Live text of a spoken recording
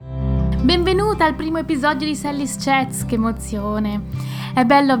Benvenuta al primo episodio di Sally's Chats, che emozione! È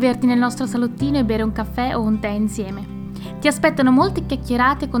bello averti nel nostro salottino e bere un caffè o un tè insieme. Ti aspettano molte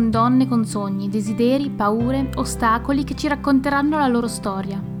chiacchierate con donne con sogni, desideri, paure, ostacoli che ci racconteranno la loro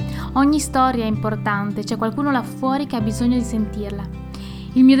storia. Ogni storia è importante, c'è qualcuno là fuori che ha bisogno di sentirla.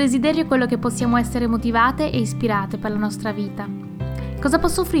 Il mio desiderio è quello che possiamo essere motivate e ispirate per la nostra vita. Cosa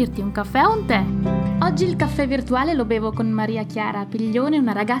posso offrirti, un caffè o un tè? Oggi il caffè virtuale lo bevo con Maria Chiara Piglione,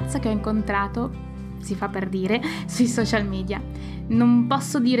 una ragazza che ho incontrato, si fa per dire, sui social media. Non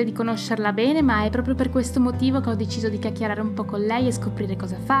posso dire di conoscerla bene, ma è proprio per questo motivo che ho deciso di chiacchierare un po' con lei e scoprire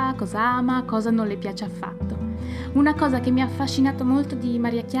cosa fa, cosa ama, cosa non le piace affatto. Una cosa che mi ha affascinato molto di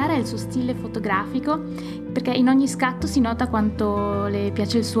Maria Chiara è il suo stile fotografico, perché in ogni scatto si nota quanto le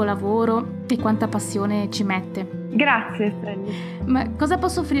piace il suo lavoro e quanta passione ci mette. Grazie, Stelli. Ma cosa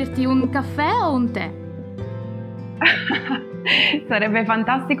posso offrirti, un caffè o un tè? Sarebbe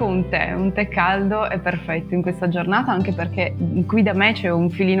fantastico un tè caldo è perfetto in questa giornata, anche perché qui da me c'è un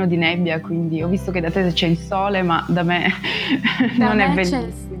filino di nebbia, quindi ho visto che da te c'è il sole, ma da me non è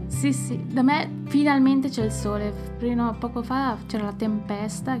bellissimo. Sì, da me finalmente c'è il sole. Poco fa c'era la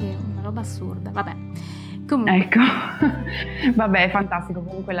tempesta, che è una roba assurda. Vabbè, comunque. Ecco, vabbè, è fantastico,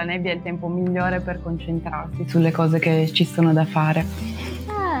 comunque la nebbia è il tempo migliore per concentrarsi sulle cose che ci sono da fare.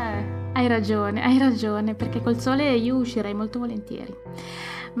 Hai ragione, perché col sole io uscirei molto volentieri.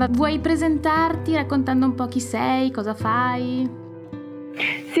 Ma vuoi presentarti raccontando un po' chi sei, cosa fai?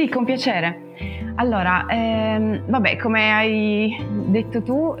 Sì, con piacere. Allora, vabbè, come hai detto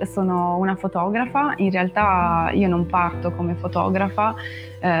tu, sono una fotografa. In realtà io non parto come fotografa,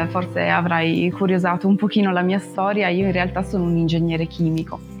 forse avrai curiosato un pochino la mia storia. Io in realtà sono un ingegnere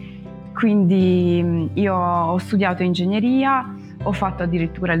chimico. Quindi io ho studiato ingegneria, ho fatto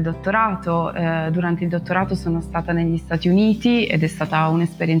addirittura il dottorato. Durante il dottorato sono stata negli Stati Uniti ed è stata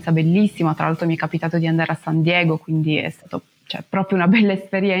un'esperienza bellissima. Tra l'altro mi è capitato di andare a San Diego, quindi è stato proprio una bella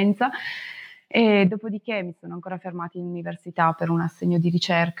esperienza. E dopodiché mi sono ancora fermata in università per un assegno di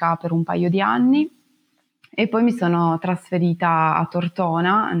ricerca per un paio di anni e poi mi sono trasferita a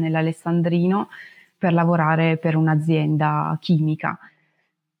Tortona, nell'Alessandrino, per lavorare per un'azienda chimica.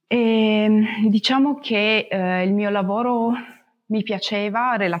 E diciamo che il mio lavoro mi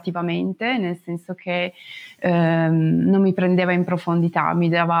piaceva relativamente, nel senso che non mi prendeva in profondità,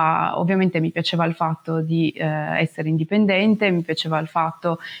 ovviamente mi piaceva il fatto di essere indipendente, mi piaceva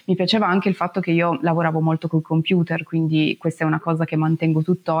anche il fatto che io lavoravo molto col computer, quindi questa è una cosa che mantengo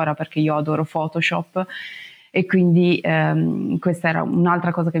tuttora perché io adoro Photoshop e quindi questa era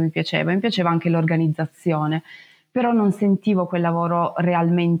un'altra cosa che mi piaceva anche l'organizzazione, però non sentivo quel lavoro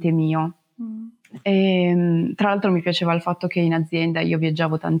realmente mio. E, tra l'altro mi piaceva il fatto che in azienda io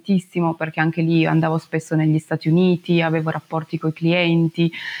viaggiavo tantissimo, perché anche lì andavo spesso negli Stati Uniti, avevo rapporti coi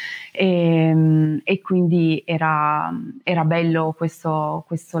clienti e quindi era bello questo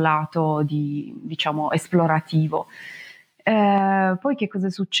lato diciamo esplorativo. Poi che cosa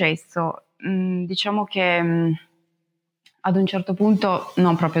è successo? Diciamo che ad un certo punto,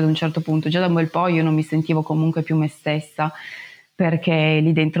 non proprio ad un certo punto, già da un bel po' io non mi sentivo comunque più me stessa, perché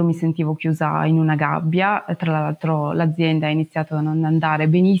lì dentro mi sentivo chiusa in una gabbia. Tra l'altro l'azienda ha iniziato a non andare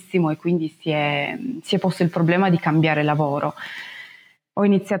benissimo e quindi si è posto il problema di cambiare lavoro. Ho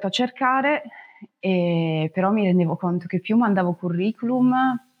iniziato a cercare, però mi rendevo conto che più mandavo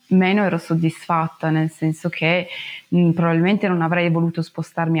curriculum, meno ero soddisfatta, nel senso che probabilmente non avrei voluto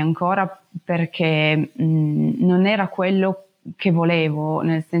spostarmi ancora perché non era quello che volevo,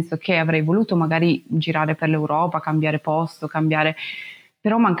 nel senso che avrei voluto magari girare per l'Europa, cambiare posto,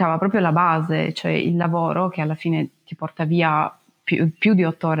 però mancava proprio la base, cioè il lavoro che alla fine ti porta via più di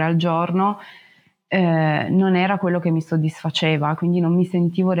 8 ore al giorno, non era quello che mi soddisfaceva, quindi non mi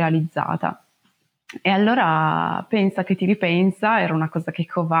sentivo realizzata. E allora pensa che ti ripensa, era una cosa che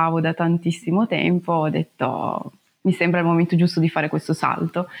covavo da tantissimo tempo, ho detto mi sembra il momento giusto di fare questo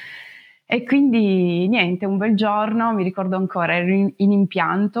salto. E quindi niente, un bel giorno, mi ricordo ancora, ero in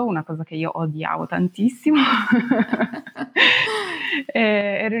impianto, una cosa che io odiavo tantissimo.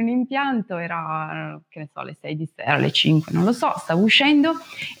 Ero in impianto, era, che ne so, le 6 di sera, le 5, non lo so, stavo uscendo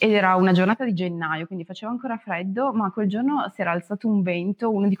ed era una giornata di gennaio, quindi faceva ancora freddo, ma quel giorno si era alzato un vento,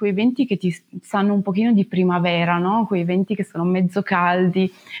 uno di quei venti che ti sanno un pochino di primavera, no? Quei venti che sono mezzo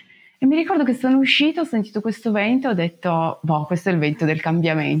caldi. E mi ricordo che sono uscita, ho sentito questo vento e ho detto, boh, questo è il vento del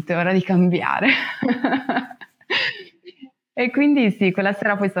cambiamento, è ora di cambiare. E quindi sì, quella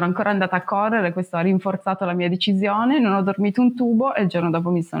sera poi sono ancora andata a correre, questo ha rinforzato la mia decisione, non ho dormito un tubo e il giorno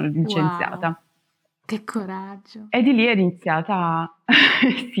dopo mi sono licenziata. Wow, che coraggio! E di lì è iniziata,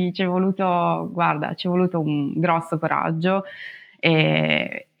 sì, ci è voluto un grosso coraggio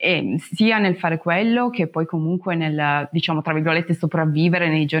e sia nel fare quello che poi comunque nel, diciamo, tra virgolette, sopravvivere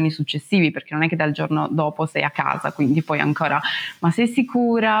nei giorni successivi, perché non è che dal giorno dopo sei a casa, quindi poi ancora, ma sei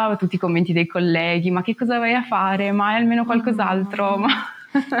sicura? Tutti i commenti dei colleghi, ma che cosa vai a fare? Ma hai almeno Oh mamma qualcos'altro? mia.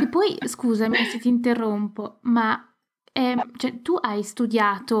 Che poi, scusami se ti interrompo, ma cioè, tu hai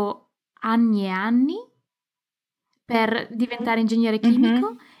studiato anni e anni per diventare ingegnere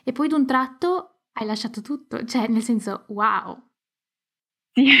chimico Mhm. e poi d'un tratto hai lasciato tutto, cioè nel senso, wow.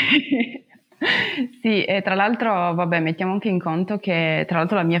 Sì, sì, e tra l'altro, vabbè, mettiamo anche in conto che tra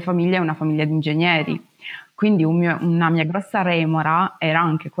l'altro la mia famiglia è una famiglia di ingegneri, quindi una mia grossa remora era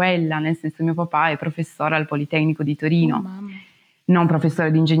anche quella, nel senso mio papà è professore al Politecnico di Oh Torino, mamma. non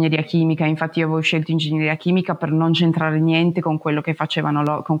professore di ingegneria chimica, infatti io avevo scelto ingegneria chimica per non centrare niente con quello che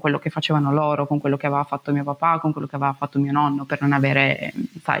facevano, con quello che facevano loro, con quello che aveva fatto mio papà, con quello che aveva fatto mio nonno, per non avere,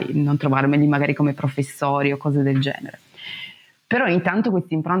 sai, non trovarmeli magari come professori o cose del genere. Però intanto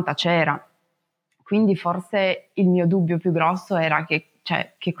questa impronta c'era, quindi forse il mio dubbio più grosso era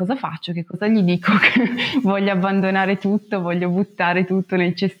cioè, che cosa faccio, che cosa gli dico, che voglio abbandonare tutto, voglio buttare tutto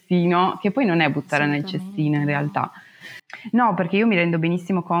nel cestino, che poi non è buttare nel cestino Assolutamente in no. realtà. No, perché io mi rendo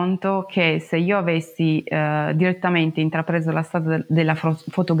benissimo conto che se io avessi direttamente intrapreso la strada della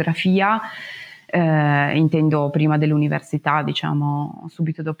fotografia, intendo prima dell'università, diciamo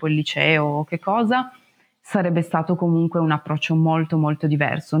subito dopo il liceo o che cosa, sarebbe stato comunque un approccio molto molto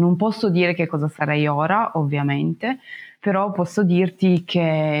diverso. Non posso dire che cosa sarei ora, ovviamente, però posso dirti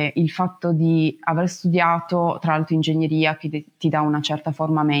che il fatto di aver studiato, tra l'altro ingegneria che ti dà una certa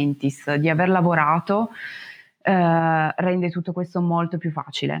forma mentis, di aver lavorato, rende tutto questo molto più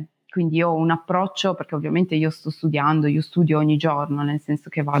facile. Quindi io ho un approccio, perché ovviamente io sto studiando, io studio ogni giorno, nel senso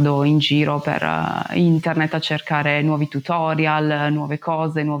che vado in giro per internet a cercare nuovi tutorial, nuove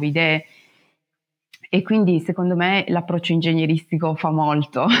cose, nuove idee. E quindi secondo me l'approccio ingegneristico fa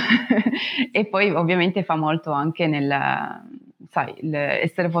molto e poi ovviamente fa molto anche sai,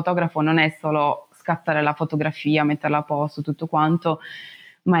 essere fotografo non è solo scattare la fotografia, metterla a posto, tutto quanto,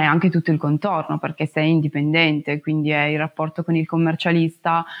 ma è anche tutto il contorno perché sei indipendente, quindi è il rapporto con il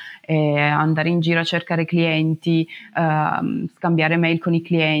commercialista, andare in giro a cercare clienti, scambiare mail con i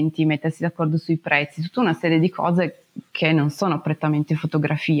clienti, mettersi d'accordo sui prezzi, tutta una serie di cose che non sono prettamente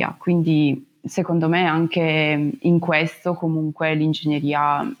fotografia, quindi secondo me anche in questo comunque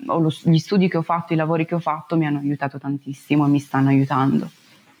l'ingegneria o gli studi che ho fatto, i lavori che ho fatto mi hanno aiutato tantissimo e mi stanno aiutando.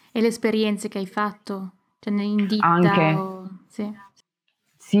 E le esperienze che hai fatto? Cioè in ditta Anche, o... Sì.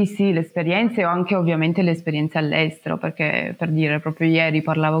 sì, sì, le esperienze o anche ovviamente le esperienze all'estero, perché per dire, proprio ieri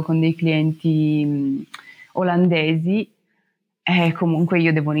parlavo con dei clienti olandesi e comunque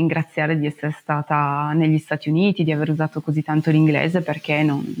io devo ringraziare di essere stata negli Stati Uniti, di aver usato così tanto l'inglese perché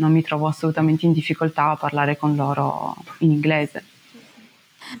non mi trovo assolutamente in difficoltà a parlare con loro in inglese. Sì,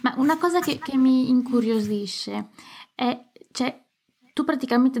 sì. Ma una cosa che mi incuriosisce è, cioè, tu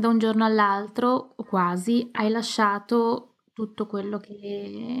praticamente da un giorno all'altro, o quasi, hai lasciato tutto quello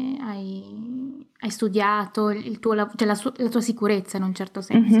che hai studiato, il tuo, cioè la tua sicurezza in un certo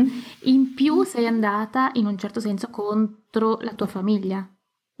senso. Mhm. In più sei andata in un certo senso contro la tua famiglia.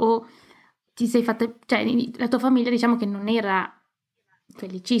 O ti sei fatta, cioè la tua famiglia diciamo che non era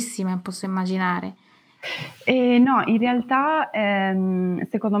felicissima, posso immaginare. No, in realtà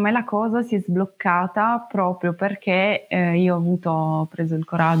secondo me la cosa si è sbloccata proprio perché ho preso il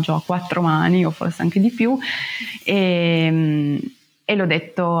coraggio a quattro mani o forse anche di più e, e l'ho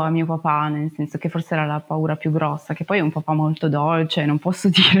detto a mio papà, nel senso che forse era la paura più grossa, che poi è un papà molto dolce, non posso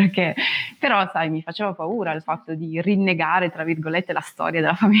dire che, però sai, mi faceva paura il fatto di rinnegare, tra virgolette, la storia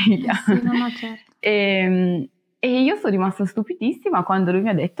della famiglia. Eh sì, no, no, certo. E io sono rimasta stupidissima quando lui mi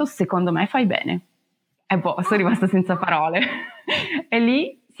ha detto, secondo me fai bene. E boh, sono rimasta senza parole. E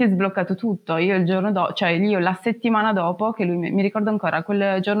lì si è sbloccato tutto. Io il giorno dopo, cioè io la settimana dopo, che lui mi ricordo ancora,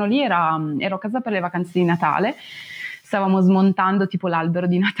 quel giorno lì ero a casa per le vacanze di Natale, stavamo smontando tipo l'albero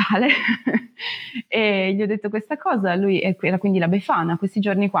di Natale e gli ho detto questa cosa, lui era quindi la Befana, questi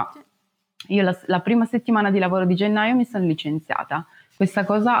giorni qua. Cioè, Io la prima settimana di lavoro di gennaio mi sono licenziata. Questa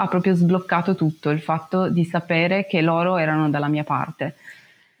cosa ha proprio sbloccato tutto, il fatto di sapere che loro erano dalla mia parte.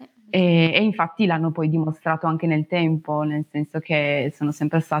 E infatti l'hanno poi dimostrato anche nel tempo, nel senso che sono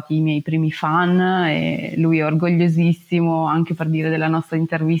sempre stati i miei primi fan e lui è orgogliosissimo anche per dire della nostra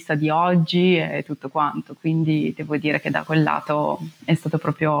intervista di oggi e tutto quanto. Quindi devo dire che da quel lato è stato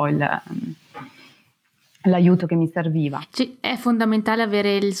proprio l'aiuto che mi serviva. è fondamentale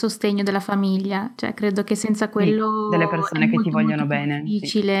avere il sostegno della famiglia, cioè credo che senza Sì, delle quello è persone che ti molto molto vogliono più bene, sì.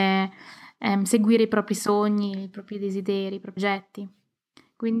 difficile seguire i propri sogni, i propri desideri, i progetti.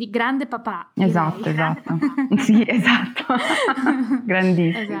 Quindi grande papà, Esatto, direi. esatto. Sì, esatto.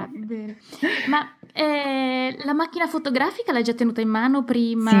 Grandissimo. Esatto, bene. Ma la macchina fotografica l'hai già tenuta in mano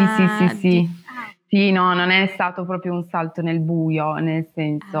Sì, sì, sì, prima di... sì. Sì, no, non è stato proprio un salto nel buio, nel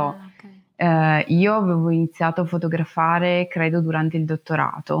senso, Ok. io avevo iniziato a fotografare, credo, durante il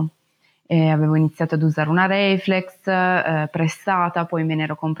dottorato. Avevo iniziato ad usare una reflex prestata, poi me ne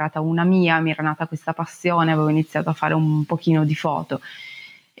ero comprata una mia, mi era nata questa passione, avevo iniziato a fare un pochino di foto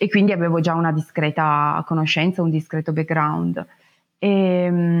e quindi avevo già una discreta conoscenza, un discreto background.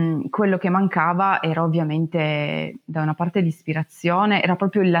 Quello che mancava era ovviamente da una parte l'ispirazione, era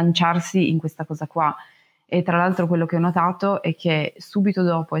proprio il lanciarsi in questa cosa qua. E tra l'altro quello che ho notato è che subito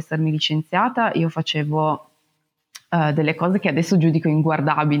dopo essermi licenziata io facevo delle cose che adesso giudico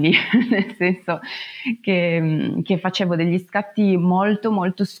inguardabili, nel senso che facevo degli scatti molto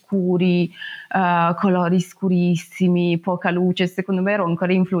molto scuri, colori scurissimi, poca luce, secondo me ero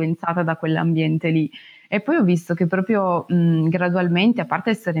ancora influenzata da quell'ambiente lì. E poi ho visto che proprio gradualmente, a parte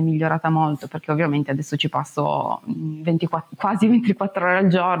essere migliorata molto, perché ovviamente adesso ci passo quasi 24 ore al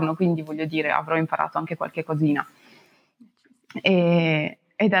giorno, quindi voglio dire, avrò imparato anche qualche cosina.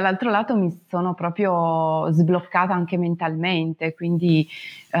 E dall'altro lato mi sono proprio sbloccata anche mentalmente, quindi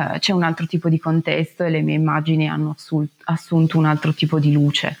c'è un altro tipo di contesto e le mie immagini hanno assunto un altro tipo di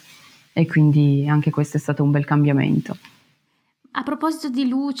luce e quindi anche questo è stato un bel cambiamento. A proposito di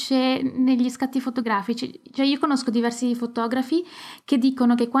luce negli scatti fotografici, cioè io conosco diversi fotografi che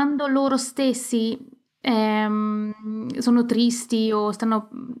dicono che quando loro stessi sono tristi o stanno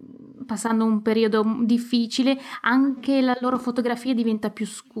passando un periodo difficile, anche la loro fotografia diventa più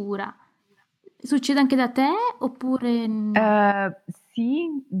scura. Succede anche da te oppure no? Eh,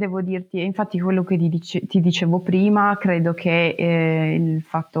 sì, devo dirti, e infatti quello che ti dicevo prima, credo che il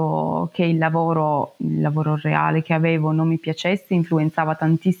fatto che il lavoro reale che avevo non mi piacesse influenzava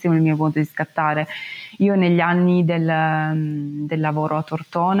tantissimo il mio modo di scattare. Io negli anni del lavoro a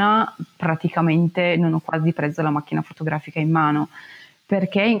Tortona praticamente non ho quasi preso la macchina fotografica in mano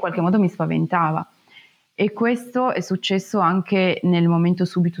perché in qualche modo mi spaventava. E questo è successo anche nel momento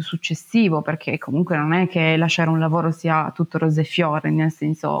subito successivo, perché comunque non è che lasciare un lavoro sia tutto rose e fiori, nel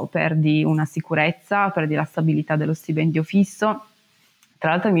senso perdi una sicurezza, perdi la stabilità dello stipendio fisso. Tra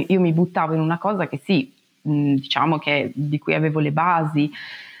l'altro io mi buttavo in una cosa che sì, diciamo che di cui avevo le basi,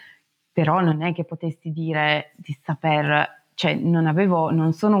 però non è che potessi dire di saper, cioè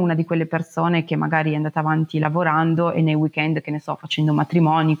non sono una di quelle persone che magari è andata avanti lavorando e nei weekend, che ne so, facendo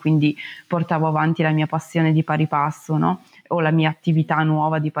matrimoni, quindi portavo avanti la mia passione di pari passo, no? O la mia attività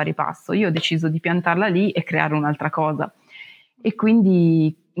nuova di pari passo. Io ho deciso di piantarla lì e creare un'altra cosa. E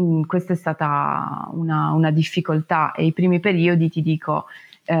quindi questa è stata una difficoltà e i primi periodi, ti dico,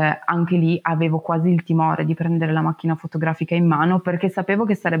 anche lì avevo quasi il timore di prendere la macchina fotografica in mano perché sapevo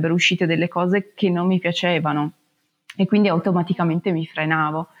che sarebbero uscite delle cose che non mi piacevano e quindi automaticamente mi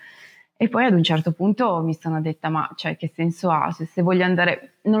frenavo. E poi ad un certo punto mi sono detta, ma cioè, che senso ha? Se voglio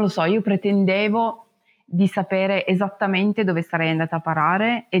andare, non lo so, io pretendevo di sapere esattamente dove sarei andata a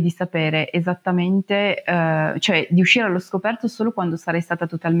parare e di sapere esattamente, cioè di uscire allo scoperto solo quando sarei stata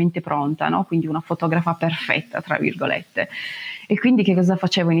totalmente pronta, no? Quindi una fotografa perfetta, tra virgolette. E quindi che cosa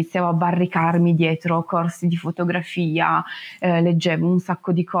facevo? Iniziavo a barricarmi dietro corsi di fotografia, leggevo un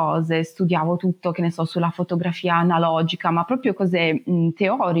sacco di cose, studiavo tutto, che ne so, sulla fotografia analogica, ma proprio cose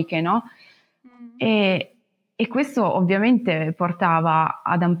teoriche, no? E, e questo ovviamente portava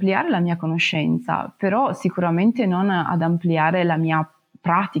ad ampliare la mia conoscenza, però sicuramente non ad ampliare la mia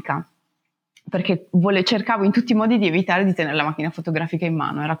pratica, perché cercavo in tutti i modi di evitare di tenere la macchina fotografica in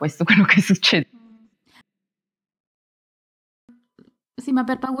mano, era questo quello che succedeva. Sì, ma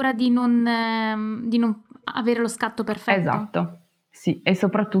per paura di non avere lo scatto perfetto. Esatto, sì, e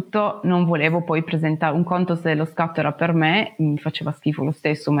soprattutto non volevo poi presentare un conto se lo scatto era per me, mi faceva schifo lo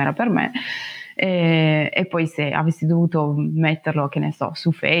stesso, ma era per me. E poi se avessi dovuto metterlo, che ne so,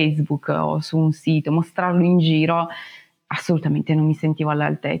 su Facebook o su un sito, mostrarlo in giro, assolutamente non mi sentivo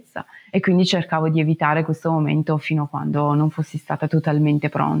all'altezza e quindi cercavo di evitare questo momento fino a quando non fossi stata totalmente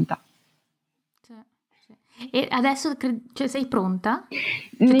pronta. Sì, sì. E adesso cioè, sei pronta? Cioè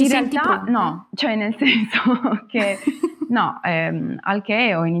ti In senti realtà pronta? no, cioè nel senso che no, al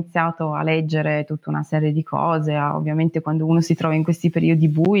che ho iniziato a leggere tutta una serie di cose, ovviamente quando uno si trova in questi periodi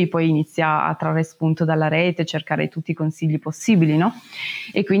bui poi inizia a trarre spunto dalla rete, cercare tutti i consigli possibili, no?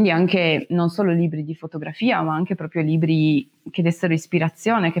 E quindi anche non solo libri di fotografia, ma anche proprio libri che dessero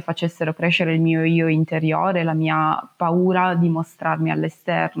ispirazione, che facessero crescere il mio io interiore, la mia paura di mostrarmi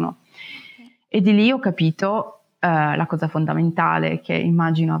all'esterno. E di lì ho capito la cosa fondamentale, che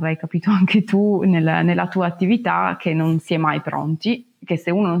immagino avrai capito anche tu nella tua attività, che non si è mai pronti che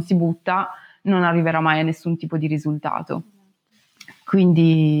se uno non si butta non arriverà mai a nessun tipo di risultato.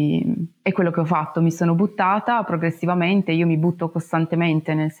 Quindi è quello che ho fatto, mi sono buttata progressivamente, io mi butto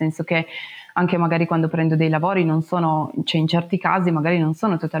costantemente, nel senso che anche magari quando prendo dei lavori non sono, cioè in certi casi magari non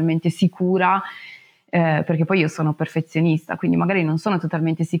sono totalmente sicura, perché poi io sono perfezionista, quindi magari non sono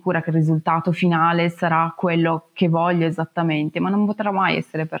totalmente sicura che il risultato finale sarà quello che voglio esattamente, ma non potrà mai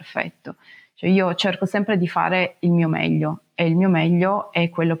essere perfetto. Cioè io cerco sempre di fare il mio meglio e il mio meglio è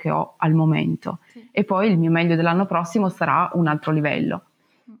quello che ho al momento. Sì. E poi il mio meglio dell'anno prossimo sarà un altro livello.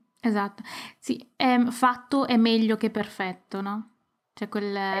 Esatto. Sì, fatto è meglio che perfetto, no? Cioè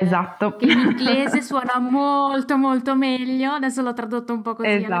Esatto, che in inglese suona molto molto meglio, adesso l'ho tradotto un po' così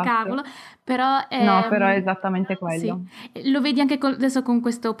alla esatto. cavolo, però No, però è esattamente sì, quello. lo vedi anche adesso con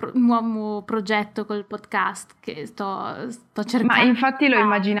questo nuovo progetto col podcast che sto Ma cercando di infatti lo fare.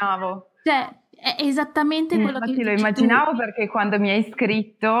 immaginavo. Cioè, è esattamente quello che Infatti lo dici tu. immaginavo perché quando mi hai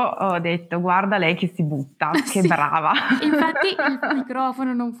scritto ho detto guarda lei che si butta, che Sì, brava. infatti il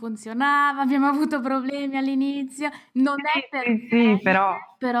microfono non funzionava, abbiamo avuto problemi all'inizio, non è Sì, sì, sì, però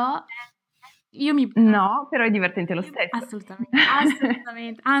perfetto, però io mi no, però è divertente lo stesso. assolutamente,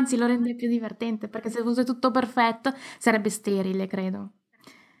 assolutamente, anzi lo rende più divertente perché se fosse tutto perfetto sarebbe sterile, credo.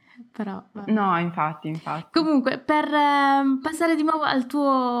 Però vabbè. No, infatti, infatti. Comunque, per passare di nuovo al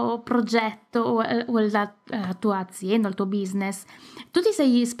tuo progetto o alla tua azienda, al tuo business, tu ti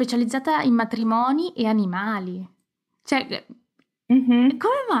sei specializzata in matrimoni e animali. Cioè, Mhm.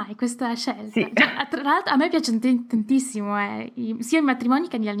 come mai questa scelta? Sì. Cioè, tra l'altro a me piace tantissimo, sia i matrimoni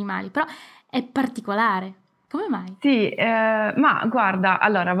che gli animali, però è particolare. Come mai? Sì, ma guarda,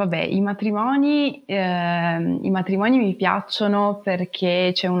 allora vabbè, i matrimoni mi piacciono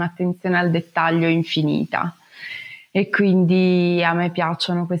perché c'è un'attenzione al dettaglio infinita e quindi a me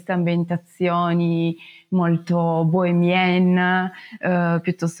piacciono queste ambientazioni molto bohemienne,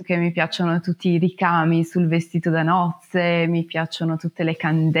 piuttosto che mi piacciono tutti i ricami sul vestito da nozze, mi piacciono tutte le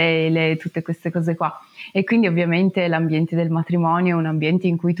candele, tutte queste cose qua. E quindi ovviamente l'ambiente del matrimonio è un ambiente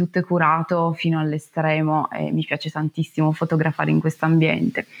in cui tutto è curato fino all'estremo e mi piace tantissimo fotografare in questo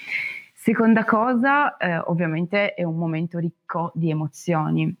ambiente. Seconda cosa, ovviamente è un momento ricco di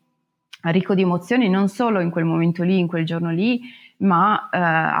emozioni non solo in quel momento lì, in quel giorno lì, ma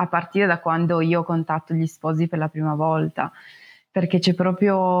a partire da quando io contatto gli sposi per la prima volta perché c'è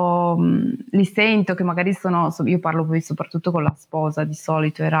proprio, li sento che magari io parlo poi soprattutto con la sposa, di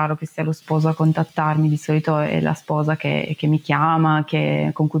solito è raro che sia lo sposo a contattarmi, di solito è la sposa che mi chiama,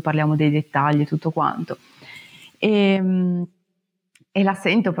 con cui parliamo dei dettagli e tutto quanto. E, e la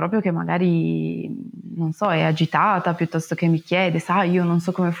sento proprio che magari, non so, è agitata piuttosto che mi chiede, sai, io non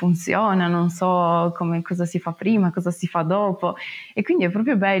so come funziona, non so cosa si fa prima, cosa si fa dopo. E quindi è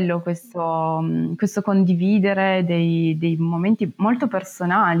proprio bello questo condividere dei momenti molto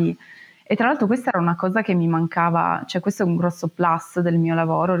personali. E tra l'altro questa era una cosa che mi mancava, cioè questo è un grosso plus del mio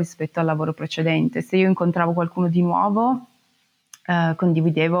lavoro rispetto al lavoro precedente. Se io incontravo qualcuno di nuovo,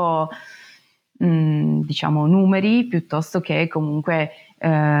 condividevo, diciamo, numeri piuttosto che comunque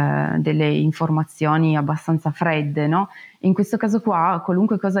delle informazioni abbastanza fredde, no? In questo caso qua,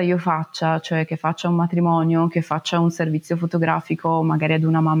 qualunque cosa io faccia, cioè che faccia un matrimonio, che faccia un servizio fotografico magari ad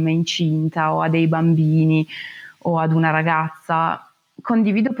una mamma incinta o a dei bambini o ad una ragazza,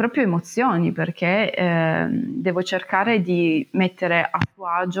 condivido proprio emozioni perché devo cercare di mettere a suo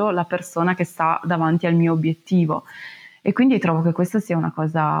agio la persona che sta davanti al mio obiettivo e quindi trovo che questa sia una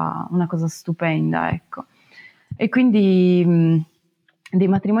cosa stupenda, ecco. E quindi dei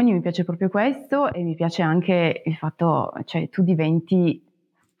matrimoni mi piace proprio questo e mi piace anche il fatto, cioè tu diventi,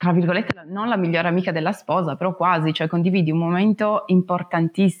 tra virgolette, non la migliore amica della sposa, però quasi, cioè condividi un momento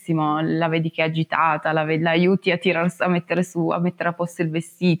importantissimo, la vedi che è agitata, la aiuti a mettere a mettere a posto il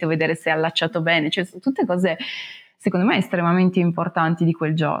vestito, vedere se è allacciato bene, cioè sono tutte cose secondo me estremamente importanti di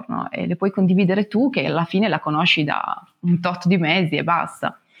quel giorno e le puoi condividere tu che alla fine la conosci da un tot di mesi e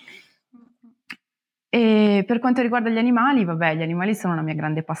basta. E per quanto riguarda gli animali, vabbè, gli animali sono una mia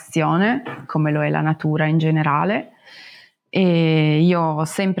grande passione, come lo è la natura in generale. E io ho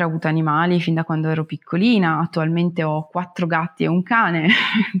sempre avuto animali fin da quando ero piccolina, attualmente ho 4 gatti e un cane,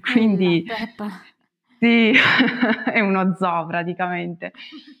 La quindi Peppa. sì, è uno zoo praticamente.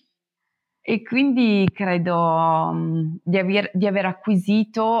 E quindi credo di aver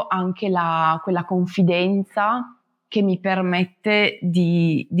acquisito anche quella confidenza che mi permette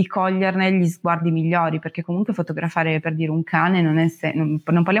di coglierne gli sguardi migliori, perché comunque fotografare per dire un cane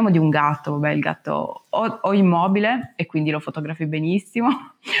non parliamo di un gatto, vabbè, il gatto o immobile e quindi lo fotografi benissimo,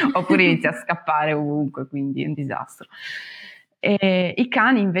 oppure inizia a scappare ovunque, quindi è un disastro. E i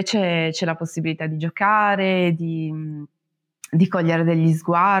cani invece c'è la possibilità di giocare, di cogliere degli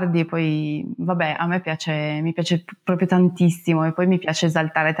sguardi. E poi vabbè, a me mi piace proprio tantissimo, e poi mi piace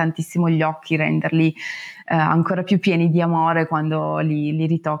esaltare tantissimo gli occhi, renderli ancora più pieni di amore quando li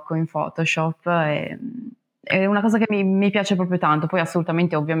ritocco in Photoshop. È una cosa che mi piace proprio tanto. Poi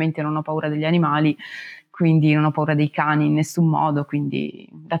assolutamente, ovviamente non ho paura degli animali, quindi non ho paura dei cani in nessun modo, quindi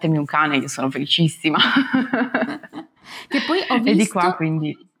datemi un cane, io sono felicissima. Che poi E di qua,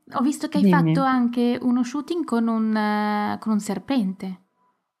 quindi ho visto che hai fatto dimmi. anche uno shooting con un serpente.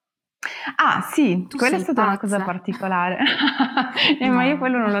 Ah sì, Tu quella è sei stata una cosa pazza. particolare. Ma io No.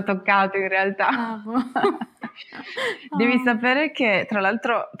 quello non l'ho toccato in realtà. Bravo. Devi Oh. sapere che tra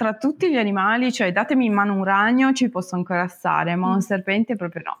l'altro tra tutti gli animali, cioè datemi in mano un ragno ci posso ancora stare, ma un Mm. serpente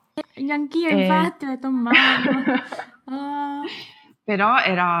proprio no. Neanch'io, E... infatti, ho detto mamma. Ah. Però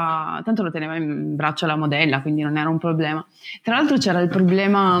era, tanto lo teneva in braccio la modella, quindi non era un problema. Tra l'altro c'era il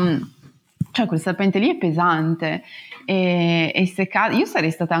problema, cioè quel serpente lì è pesante, e se cade, io sarei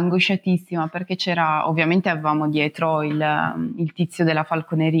stata angosciatissima perché c'era, ovviamente avevamo dietro il tizio della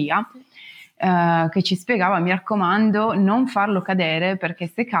falconeria, che ci spiegava: mi raccomando, non farlo cadere, perché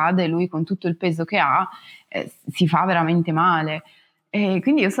se cade lui con tutto il peso che ha si fa veramente male. E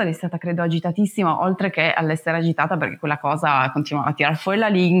quindi io sarei stata, credo, agitatissima, oltre che all'essere agitata perché quella cosa continuava a tirar fuori la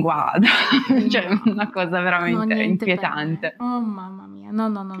lingua, cioè No, una cosa no, veramente niente per me. inquietante. Oh mamma mia, no,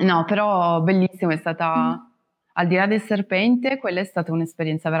 no, no, no. No, però bellissimo, è Mm. stata, al di là del serpente, quella è stata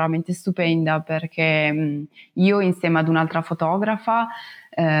un'esperienza veramente stupenda, perché io insieme ad un'altra fotografa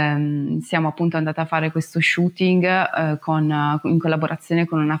siamo appunto andate a fare questo shooting in collaborazione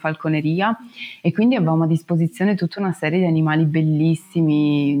con una falconeria, e quindi avevamo a disposizione tutta una serie di animali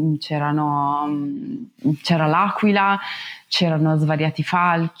bellissimi. C'era l'aquila, c'erano svariati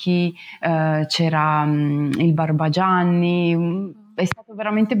falchi, c'era il barbagianni. È stato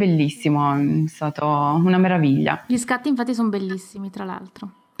veramente bellissimo, è stato una meraviglia. Gli scatti infatti sono bellissimi, tra l'altro.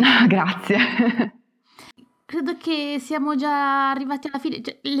 Grazie. Credo che siamo già arrivati alla fine.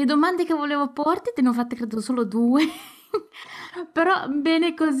 Cioè, le domande che volevo porti te ne ho fatte credo solo due. Però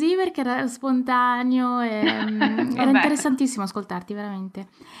bene così perché era spontaneo e era Vabbè. interessantissimo ascoltarti, veramente.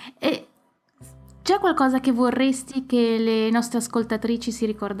 E c'è qualcosa che vorresti che le nostre ascoltatrici si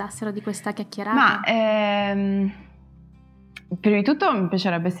ricordassero di questa chiacchierata? Ma prima di tutto mi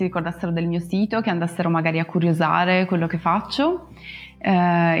piacerebbe si ricordassero del mio sito, che andassero magari a curiosare quello che faccio.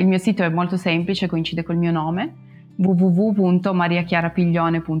 Il mio sito è molto semplice, coincide col mio nome,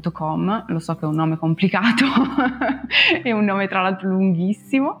 www.mariachiarapiglione.com. Lo so che è un nome complicato, è un nome tra l'altro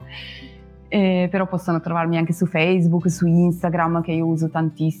lunghissimo, però possono trovarmi anche su Facebook, su Instagram, che io uso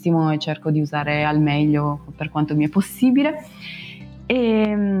tantissimo e cerco di usare al meglio per quanto mi è possibile.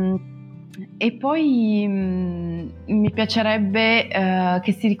 E poi mi piacerebbe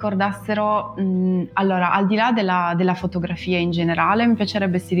che si ricordassero, allora, al di là della fotografia in generale, mi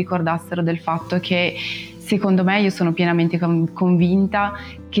piacerebbe si ricordassero del fatto che, secondo me, io sono pienamente convinta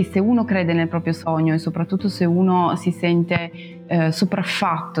che se uno crede nel proprio sogno, e soprattutto se uno si sente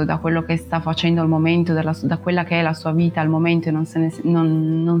sopraffatto da quello che sta facendo al momento, da quella che è la sua vita al momento, e non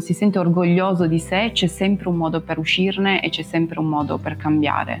si sente orgoglioso di sé, c'è sempre un modo per uscirne e c'è sempre un modo per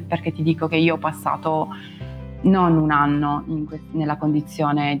cambiare. Perché ti dico che io ho passato non un anno nella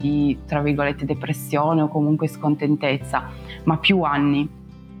condizione di, tra virgolette, depressione o comunque scontentezza, ma più anni,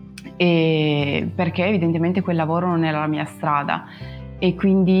 e perché evidentemente quel lavoro non era la mia strada. E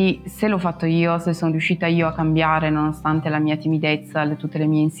quindi se l'ho fatto io, se sono riuscita io a cambiare nonostante la mia timidezza, tutte le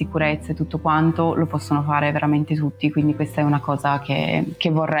mie insicurezze, tutto quanto, lo possono fare veramente tutti. Quindi questa è una cosa che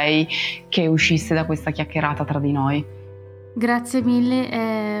vorrei che uscisse da questa chiacchierata tra di noi. Grazie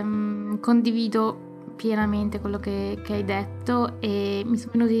mille, condivido pienamente quello che hai detto e mi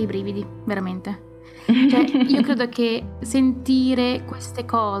sono venuti i brividi, veramente. Cioè, io credo che sentire queste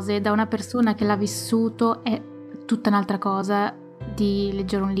cose da una persona che l'ha vissuto è tutta un'altra cosa di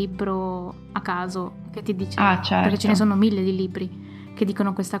leggere un libro a caso che ti dice, perché ce ne Certo. sono 1000 di libri che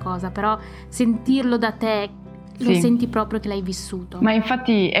dicono questa cosa, però sentirlo da te lo Sì. senti proprio che l'hai vissuto. Ma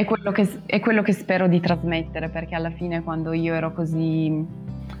infatti è quello che spero di trasmettere, perché alla fine, quando io ero così,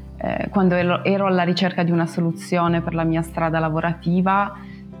 quando ero alla ricerca di una soluzione per la mia strada lavorativa,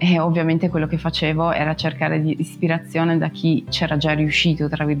 ovviamente quello che facevo era cercare di ispirazione da chi c'era già riuscito,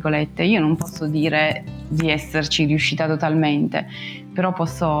 tra virgolette. Io non posso dire di esserci riuscita totalmente, però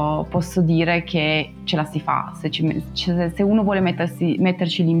posso dire che ce la si fa. Se uno vuole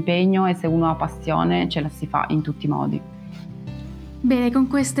metterci l'impegno e se uno ha passione, ce la si fa in tutti i modi. Bene, con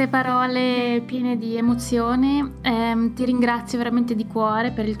queste parole piene di emozione, ti ringrazio veramente di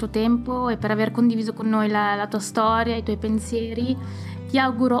cuore per il tuo tempo e per aver condiviso con noi la tua storia, i tuoi pensieri. Ti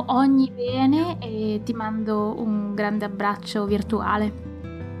auguro ogni bene e ti mando un grande abbraccio virtuale.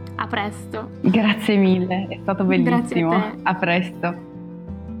 A presto. Grazie mille, è stato Grazie a bellissimo. te. A presto.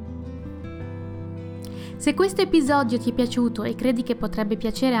 Se questo episodio ti è piaciuto e credi che potrebbe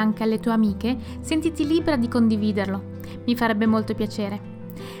piacere anche alle tue amiche, sentiti libera di condividerlo. Mi farebbe molto piacere.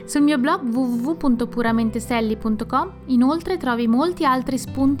 Sul mio blog www.puramenteselli.com inoltre trovi molti altri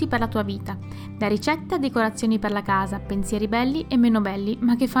spunti per la tua vita, da ricette a decorazioni per la casa, pensieri belli e meno belli,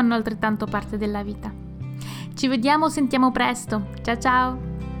 ma che fanno altrettanto parte della vita. Ci vediamo o sentiamo presto. Ciao ciao!